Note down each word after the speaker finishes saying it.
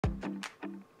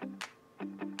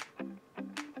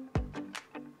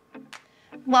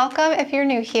Welcome if you're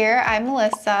new here. I'm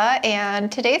Melissa,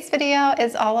 and today's video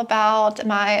is all about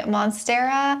my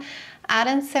Monstera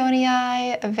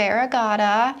Adansonii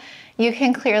Variegata. You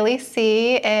can clearly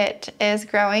see it is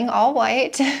growing all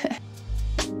white.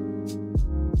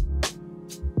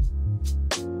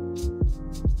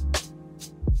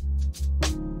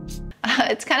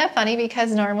 It's kind of funny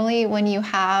because normally when you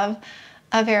have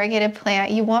a variegated plant,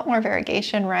 you want more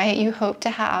variegation, right? You hope to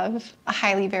have a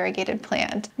highly variegated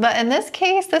plant. But in this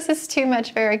case, this is too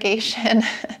much variegation.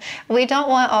 We don't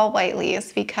want all white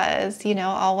leaves because, you know,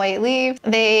 all white leaves,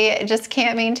 they just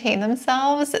can't maintain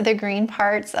themselves. The green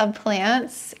parts of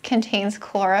plants contains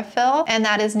chlorophyll, and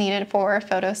that is needed for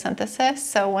photosynthesis.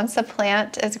 So once a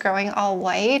plant is growing all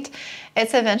white,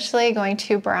 it's eventually going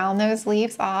to brown those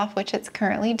leaves off, which it's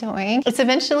currently doing. It's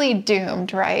eventually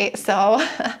doomed, right? So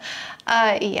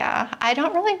yeah, I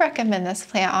don't really recommend this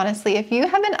plant, honestly. If you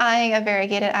have been eyeing a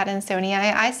variegated Adansonii,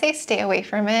 I say stay away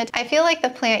from it. I feel like the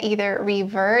plant either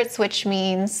reverts, which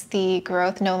means the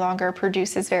growth no longer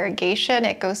produces variegation,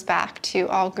 it goes back to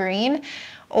all green,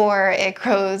 or it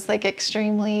grows like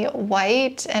extremely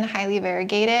white and highly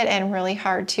variegated and really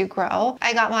hard to grow.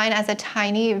 I got mine as a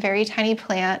tiny, very tiny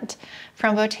plant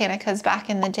from Botanica's back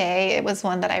in the day. It was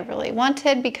one that I really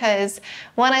wanted because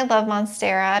one, I love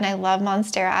Monstera and I love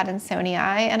Monstera Adansonii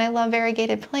and I love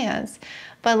variegated plants.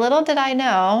 But little did I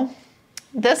know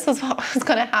this was what was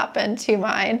going to happen to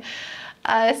mine.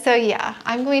 So yeah,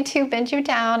 I'm going to bend you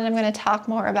down and I'm going to talk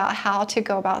more about how to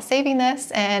go about saving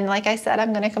this. And like I said,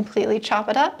 I'm going to completely chop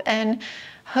it up and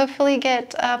hopefully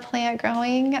get a plant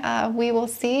growing. We will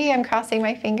see. I'm crossing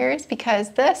my fingers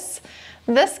because this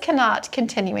cannot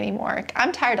continue anymore.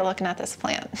 I'm tired of looking at this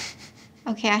plant.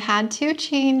 Okay, I had to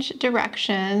change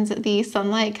directions. The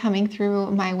sunlight coming through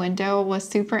my window was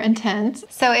super intense.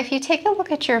 So if you take a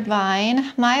look at your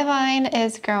vine, my vine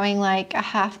is growing like a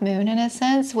half moon in a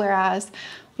sense, whereas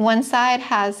one side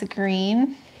has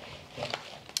green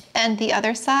and the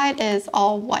other side is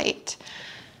all white.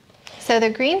 So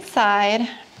the green side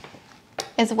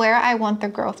is where I want the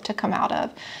growth to come out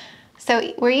of.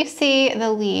 So where you see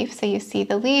the leaf, so you see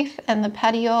the leaf and the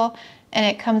petiole, and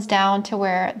it comes down to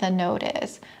where the node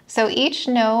is. So each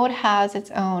node has its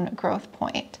own growth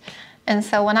point. And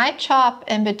so when I chop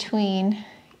in between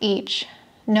each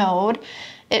node,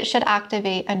 it should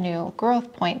activate a new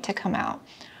growth point to come out.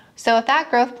 So if that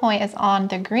growth point is on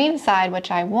the green side, which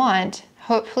I want,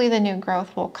 hopefully the new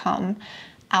growth will come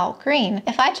out green.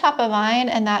 If I chop a vine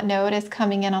and that node is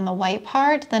coming in on the white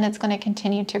part, then it's going to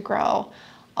continue to grow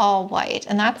all white,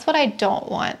 and that's what I don't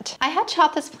want. I had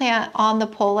chopped this plant on the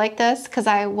pole like this because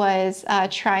I was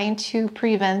trying to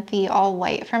prevent the all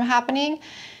white from happening,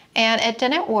 and it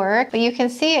didn't work. But you can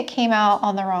see it came out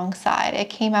on the wrong side. It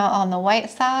came out on the white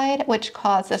side, which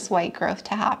caused this white growth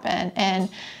to happen, and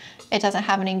it doesn't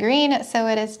have any green, so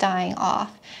it is dying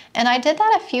off. And I did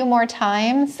that a few more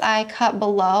times. I cut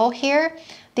below here.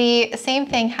 The same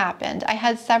thing happened. I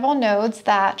had several nodes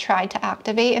that tried to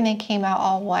activate and they came out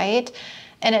all white,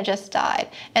 and it just died.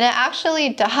 And it actually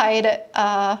died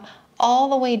all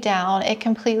the way down. It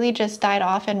completely just died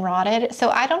off and rotted. So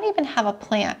I don't even have a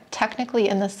plant technically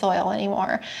in the soil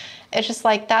anymore. It's just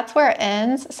like, that's where it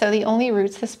ends. So the only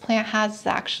roots this plant has is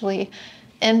actually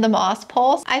in the moss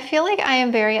poles. I feel like I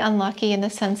am very unlucky in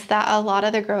the sense that a lot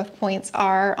of the growth points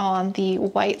are on the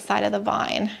white side of the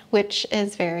vine, which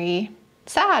is very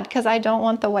sad because I don't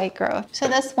want the white growth. So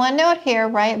this one node here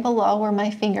right below where my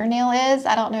fingernail is,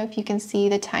 I don't know if you can see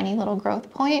the tiny little growth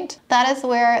point. That is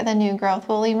where the new growth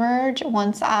will emerge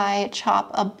once I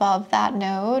chop above that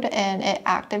node and it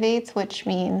activates, which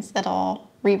means it'll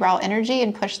reroute energy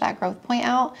and push that growth point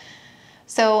out.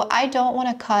 So I don't want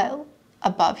to cut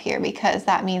above here because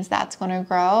that means that's going to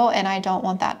grow, and I don't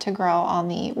want that to grow on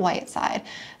the white side.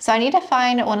 So I need to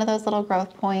find one of those little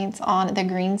growth points on the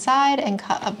green side and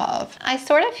cut above. I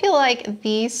sort of feel like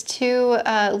these two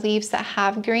leaves that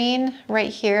have green right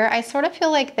here, I sort of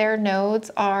feel like their nodes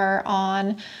are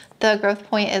on, the growth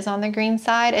point is on the green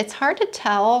side. It's hard to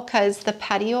tell because the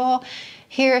petiole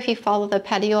here, if you follow the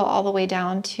petiole all the way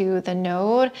down to the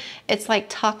node, it's like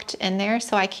tucked in there.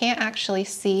 So I can't actually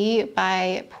see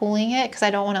by pulling it because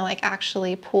I don't want to like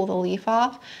actually pull the leaf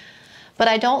off. But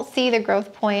I don't see the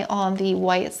growth point on the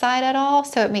white side at all.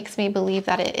 So it makes me believe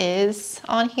that it is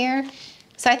on here.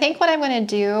 So I think what I'm going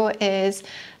to do is,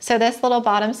 so this little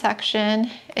bottom section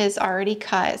is already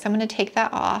cut. So I'm going to take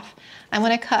that off. I'm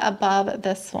going to cut above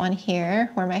this one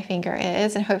here where my finger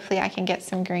is, and hopefully I can get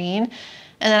some green.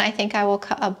 And then I think I will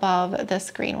cut above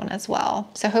this green one as well.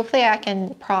 So hopefully I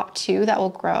can prop two that will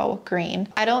grow green.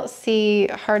 I don't see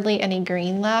hardly any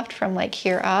green left from like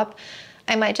here up.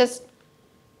 I might just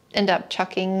end up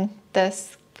chucking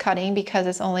this cutting because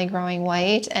it's only growing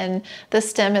white and the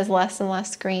stem is less and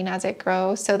less green as it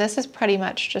grows. So this is pretty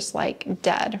much just like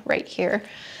dead right here.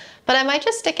 But I might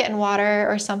just stick it in water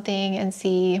or something and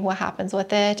see what happens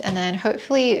with it. And then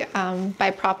hopefully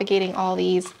by propagating all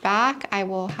these back, I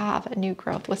will have a new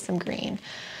growth with some green.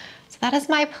 So that is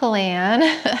my plan.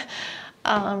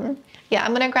 Yeah,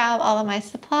 I'm gonna grab all of my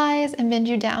supplies and bend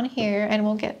you down here and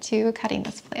we'll get to cutting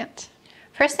this plant.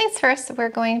 First things first, we're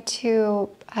going to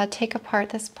take apart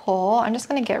this pole. I'm just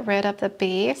gonna get rid of the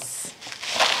base.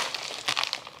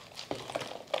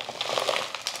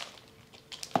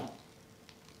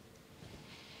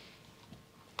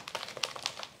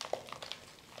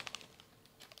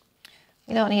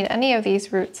 We don't need any of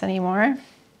these roots anymore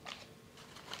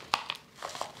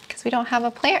because we don't have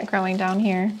a plant growing down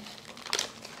here.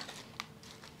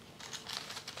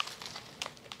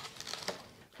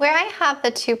 Where I have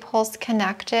the two poles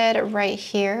connected right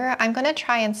here, I'm gonna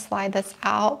try and slide this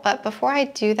out, but before I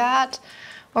do that,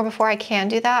 or before I can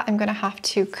do that, I'm gonna have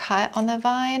to cut on the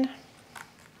vine.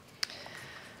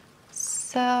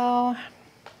 So,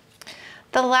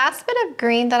 the last bit of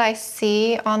green that I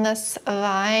see on this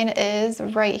vine is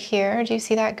right here. Do you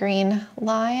see that green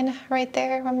line right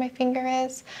there where my finger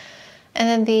is? And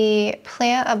then the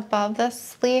plant above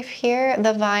this leaf here,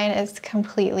 the vine is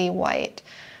completely white.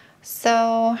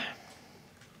 So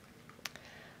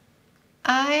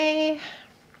I'm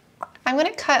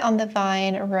gonna cut on the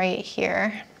vine right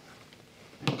here.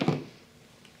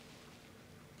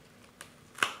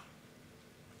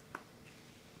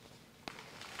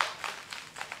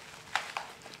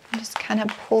 Just kind of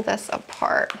pull this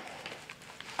apart.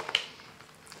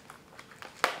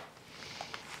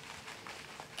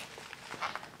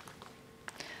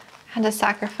 I had to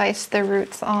sacrifice the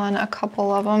roots on a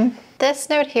couple of them. This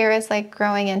node here is like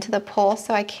growing into the pole,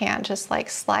 so I can't just like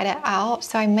slide it out.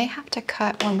 So I may have to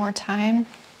cut one more time.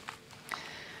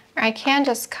 Or I can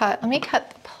just cut, let me cut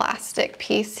the plastic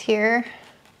piece here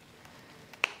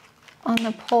on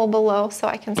the pole below so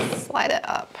I can slide it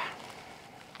up.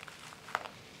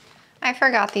 I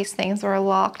forgot these things were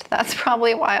locked. That's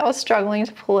probably why I was struggling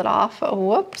to pull it off. Oh,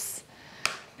 whoops.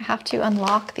 I have to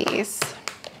unlock these.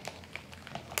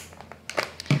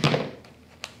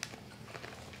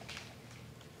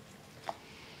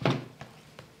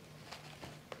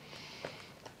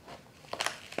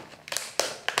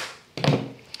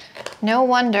 No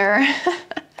wonder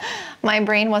my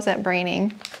brain wasn't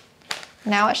braining.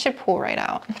 Now it should pull right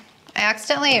out. I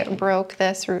accidentally broke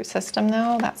this root system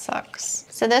though, that sucks.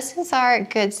 So this is our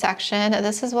good section.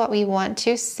 This is what we want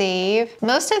to save.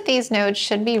 Most of these nodes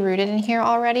should be rooted in here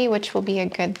already, which will be a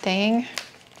good thing.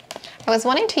 I was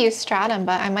wanting to use stratum,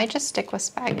 but I might just stick with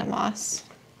sphagnum moss.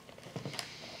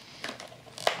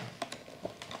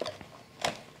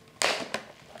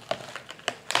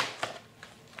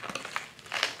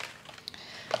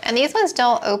 And these ones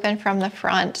don't open from the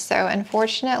front, so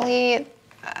unfortunately,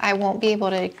 I won't be able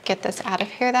to get this out of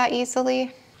here that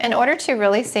easily. In order to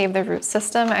really save the root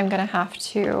system, I'm gonna have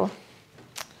to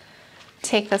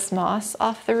take this moss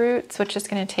off the roots, which is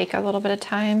gonna take a little bit of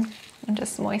time. I'm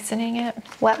just moistening it.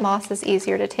 Wet moss is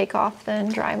easier to take off than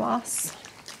dry moss.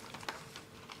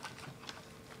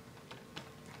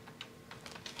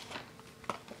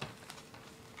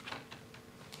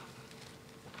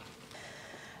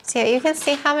 So yeah, you can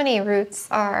see how many roots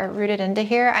are rooted into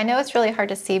here. I know it's really hard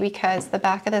to see because the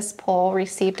back of this pole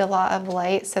received a lot of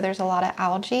light, so there's a lot of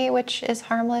algae, which is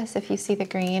harmless if you see the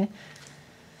green.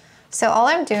 So all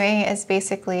I'm doing is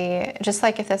basically, just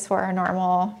like if this were a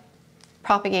normal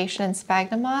propagation in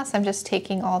sphagnum moss, I'm just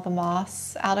taking all the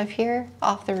moss out of here,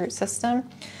 off the root system.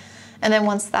 And then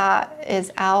once that is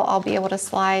out, I'll be able to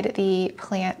slide the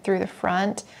plant through the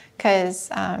front because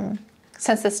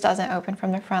since this doesn't open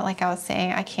from the front, like I was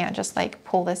saying, I can't just like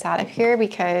pull this out of here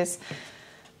because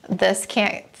this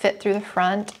can't fit through the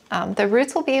front. The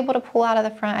roots will be able to pull out of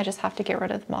the front. I just have to get rid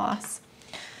of the moss.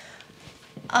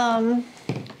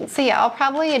 So yeah, I'll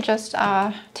probably just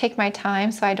take my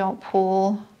time so I don't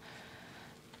pull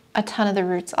a ton of the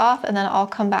roots off, and then I'll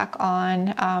come back on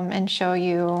and show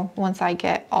you once I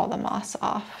get all the moss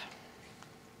off.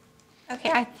 Okay,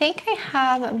 I think I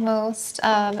have most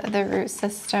of the root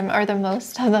system, or the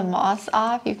most of the moss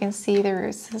off. You can see the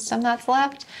root system that's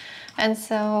left. And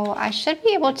so I should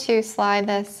be able to slide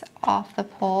this off the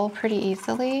pole pretty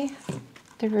easily.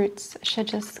 The roots should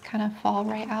just kind of fall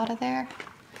right out of there.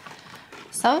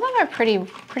 Some of them are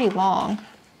pretty long.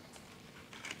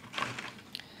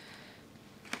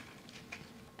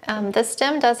 The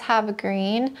stem does have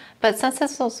green, but since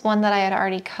this was one that I had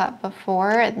already cut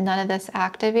before, none of this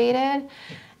activated.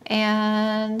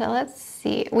 And let's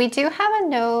see, we do have a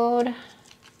node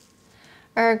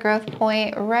or a growth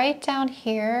point right down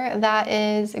here that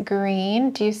is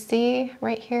green. Do you see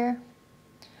right here?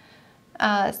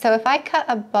 So if I cut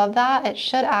above that, it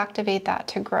should activate that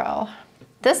to grow.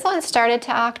 This one started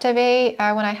to activate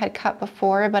when I had cut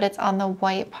before, but it's on the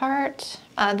white part.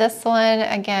 This one,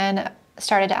 again,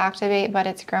 started to activate, but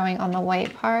it's growing on the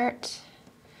white part.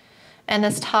 And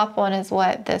this top one is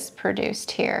what this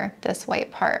produced here, this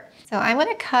white part. So I'm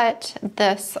gonna cut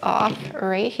this off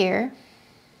right here.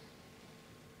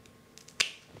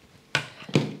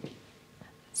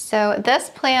 So this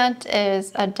plant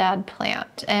is a dead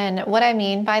plant. And what I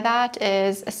mean by that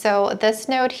is, so this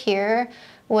node here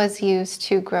was used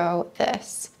to grow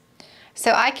this.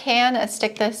 So I can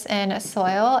stick this in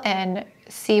soil and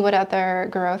see what other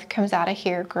growth comes out of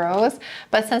here grows.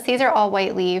 But since these are all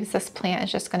white leaves, this plant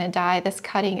is just gonna die. This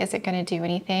cutting isn't gonna do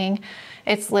anything.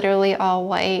 It's literally all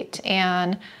white.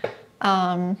 And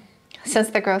since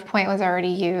the growth point was already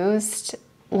used,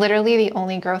 literally the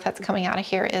only growth that's coming out of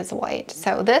here is white.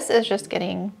 So this is just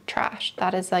getting trashed.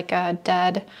 That is like a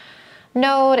dead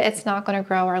node. It's not gonna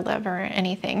grow or live or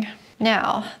anything.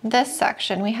 Now, this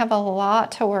section, we have a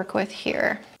lot to work with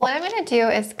here. What I'm gonna do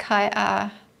is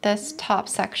cut this top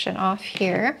section off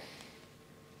here.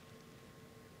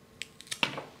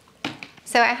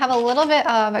 So I have a little bit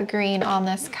of green on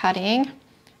this cutting,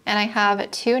 and I have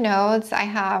two nodes. I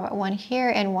have one here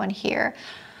and one here.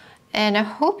 And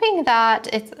hoping that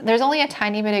there's only a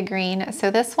tiny bit of green.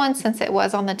 So this one, since it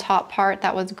was on the top part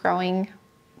that was growing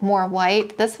more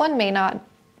white, this one may not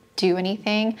do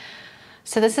anything.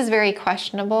 So this is very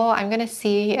questionable. I'm gonna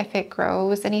see if it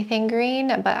grows anything green,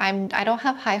 but I don't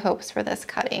have high hopes for this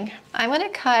cutting. I'm gonna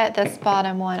cut this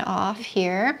bottom one off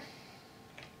here.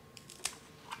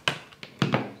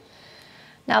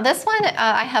 Now this one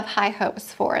I have high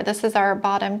hopes for. This is our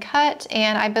bottom cut,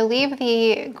 and I believe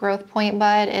the growth point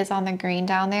bud is on the green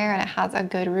down there, and it has a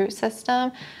good root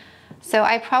system. So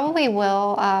I probably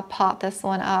will pot this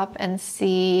one up and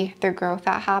see the growth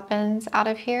that happens out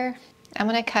of here. I'm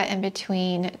gonna cut in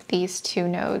between these two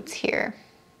nodes here.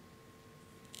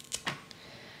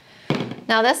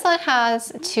 Now this one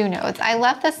has two nodes. I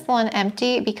left this one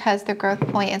empty because the growth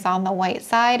point is on the white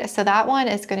side, so that one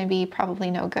is gonna be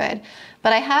probably no good.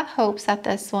 But I have hopes that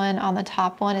this one on the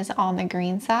top one is on the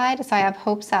green side, so I have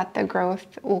hopes that the growth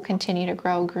will continue to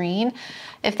grow green.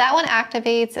 If that one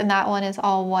activates and that one is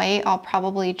all white, I'll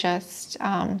probably just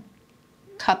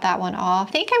cut that one off.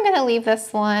 I think I'm gonna leave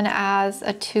this one as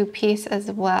a two-piece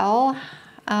as well.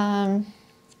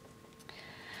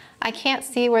 I can't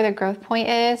see where the growth point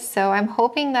is, so I'm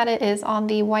hoping that it is on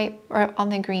the white or on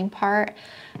the green part.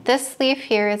 This leaf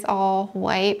here is all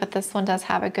white, but this one does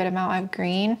have a good amount of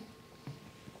green.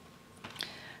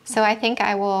 So I think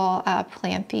I will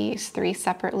plant these three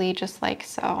separately, just like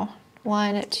so.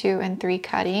 1, 2, and 3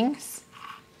 cuttings.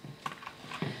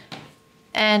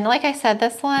 And like I said,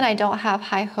 this one, I don't have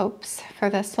high hopes for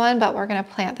this one, but we're gonna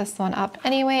plant this one up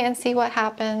anyway and see what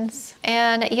happens.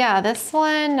 And yeah, this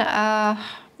one,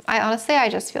 I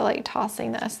just feel like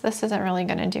tossing this. This isn't really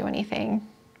gonna do anything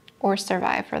or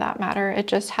survive for that matter. It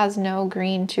just has no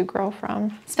green to grow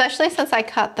from. Especially since I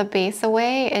cut the base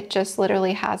away, it just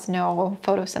literally has no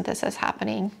photosynthesis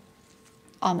happening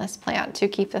on this plant to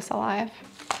keep this alive.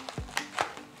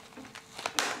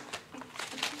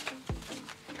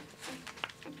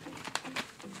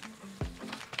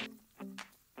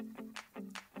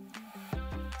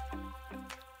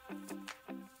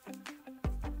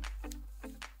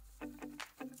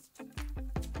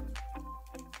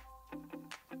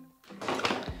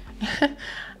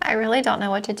 I really don't know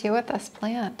what to do with this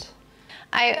plant.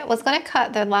 I was gonna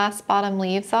cut the last bottom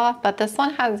leaves off, but this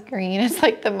one has green. It's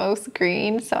like the most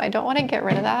green, so I don't wanna get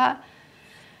rid of that.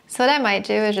 So what I might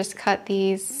do is just cut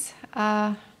these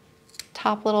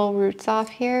top little roots off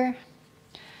here,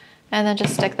 and then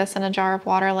just stick this in a jar of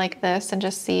water like this and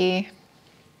just see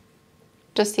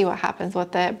what happens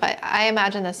with it. But I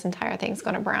imagine this entire thing's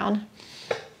gonna brown.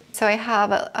 So I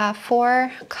have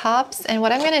 4 cups, and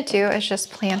what I'm gonna do is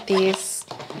just plant these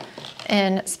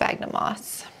in sphagnum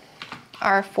moss,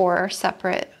 our 4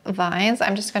 separate vines.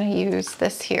 I'm just gonna use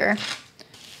this here.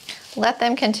 Let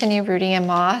them continue rooting in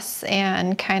moss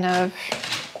and kind of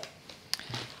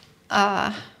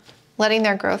letting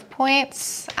their growth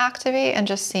points activate and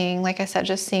just seeing, like I said,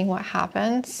 just seeing what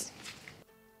happens.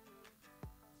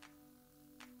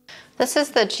 This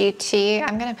is the GT.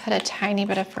 I'm gonna put a tiny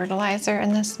bit of fertilizer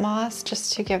in this moss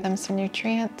just to give them some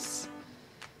nutrients.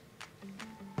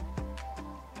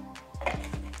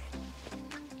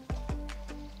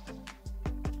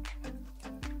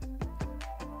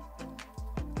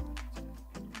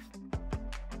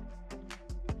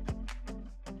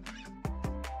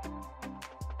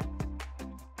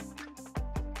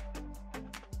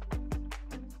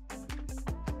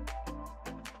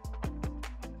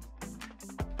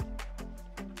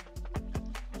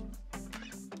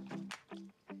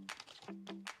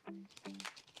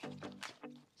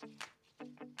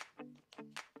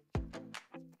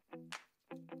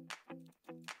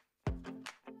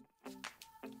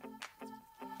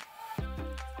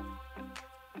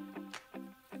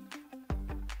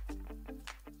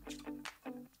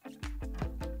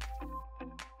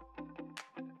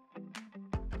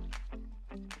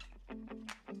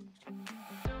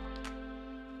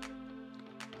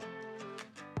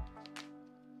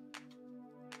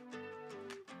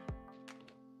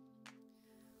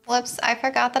 Whoops, I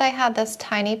forgot that I had this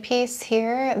tiny piece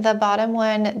here. The bottom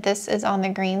one, this is on the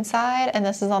green side and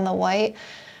this is on the white.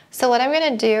 So what I'm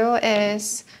gonna do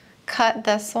is cut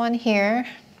this one here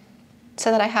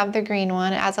so that I have the green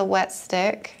one as a wet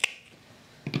stick.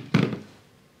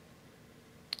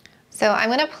 So I'm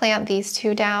gonna plant these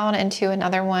two down into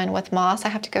another one with moss. I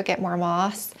have to go get more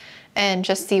moss and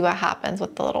just see what happens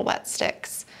with the little wet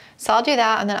sticks. So I'll do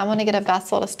that, and then I'm gonna get a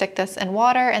vessel to stick this in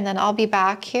water, and then I'll be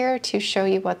back here to show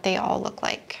you what they all look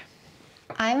like.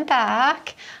 I'm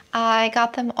back. I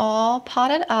got them all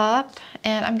potted up,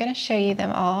 and I'm gonna show you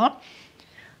them all.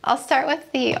 I'll start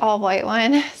with the all white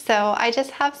one. So I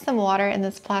just have some water in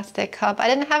this plastic cup. I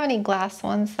didn't have any glass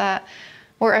ones that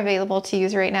were available to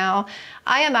use right now.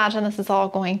 I imagine this is all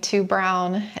going to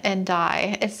brown and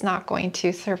die. It's not going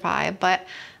to survive, but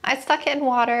I stuck it in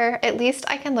water. At least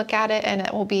I can look at it and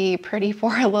it will be pretty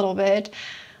for a little bit.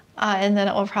 And then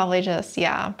it will probably just,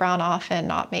 yeah, brown off and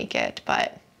not make it.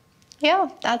 But yeah,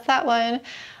 that's that one.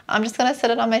 I'm just gonna set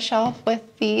it on my shelf with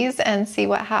these and see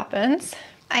what happens.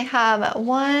 I have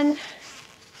 1,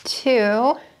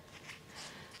 2,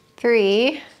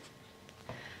 3,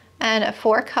 and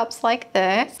 4 cups like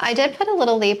this. I did put a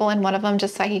little label in one of them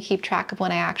just so I could keep track of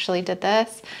when I actually did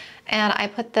this. And I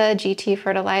put the GT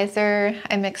fertilizer,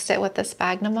 I mixed it with the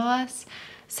sphagnum moss.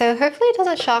 So hopefully it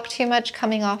doesn't shock too much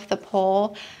coming off the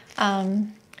pole.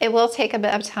 It will take a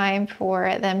bit of time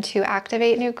for them to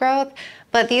activate new growth,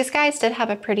 but these guys did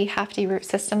have a pretty hefty root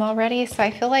system already, so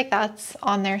I feel like that's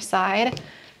on their side.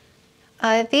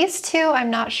 These two,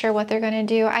 I'm not sure what they're gonna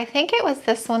do. I think it was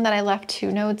this one that I left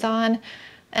 2 nodes on,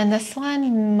 and this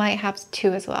one might have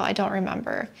 2 as well, I don't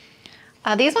remember.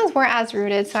 These ones weren't as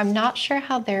rooted, so I'm not sure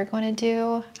how they're going to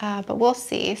do, but we'll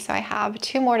see. So I have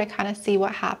 2 more to kind of see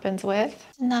what happens with.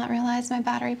 Did not realize my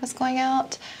battery was going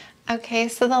out. Okay,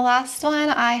 so the last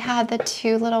one, I had the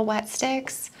 2 little wet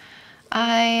sticks.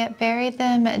 I buried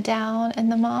them down in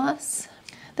the moss.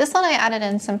 This one I added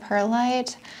in some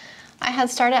perlite. I had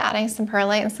started adding some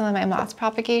perlite in some of my moss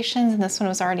propagations, and this one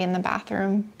was already in the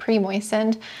bathroom,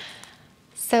 pre-moistened.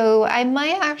 So I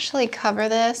might actually cover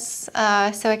this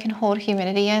so it can hold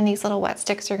humidity in. These little wet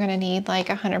sticks are gonna need like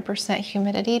 100%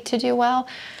 humidity to do well.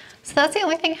 So that's the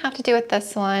only thing I have to do with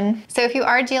this one. So if you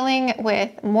are dealing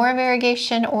with more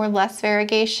variegation or less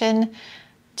variegation,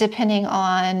 depending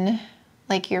on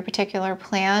like your particular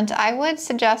plant, I would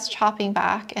suggest chopping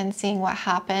back and seeing what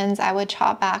happens. I would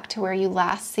chop back to where you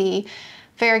last see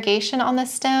variegation on the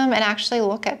stem and actually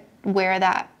look at where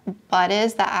that bud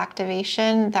is, that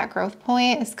activation, that growth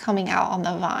point is coming out on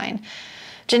the vine.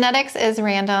 Genetics is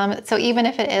random, so even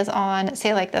if it is on,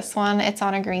 say like this one, it's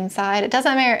on a green side, it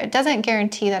doesn't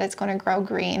guarantee that it's going to grow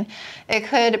green. It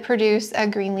could produce a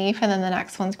green leaf and then the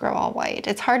next ones grow all white.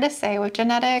 It's hard to say with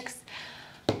genetics,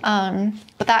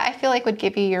 but that I feel like would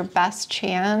give you your best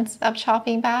chance of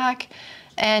chopping back.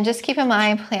 And just keep in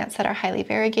mind, plants that are highly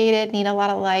variegated need a lot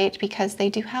of light because they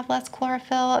do have less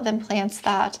chlorophyll than plants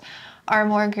that are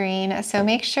more green. So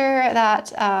make sure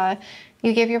that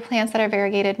you give your plants that are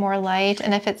variegated more light,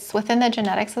 and if it's within the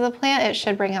genetics of the plant, it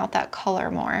should bring out that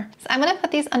color more. So I'm gonna put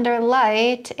these under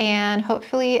light, and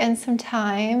hopefully in some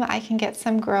time I can get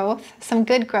some growth, some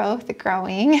good growth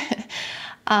growing.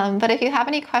 But if you have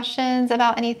any questions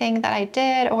about anything that I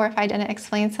did, or if I didn't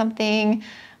explain something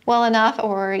well enough,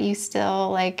 or you still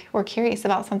like were curious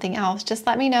about something else, just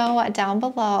let me know down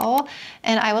below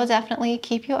and I will definitely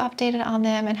keep you updated on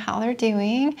them and how they're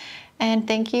doing. And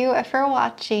thank you for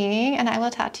watching, and I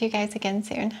will talk to you guys again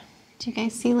soon. Do you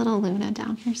guys see little Luna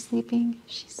down here sleeping?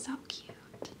 She's so cute.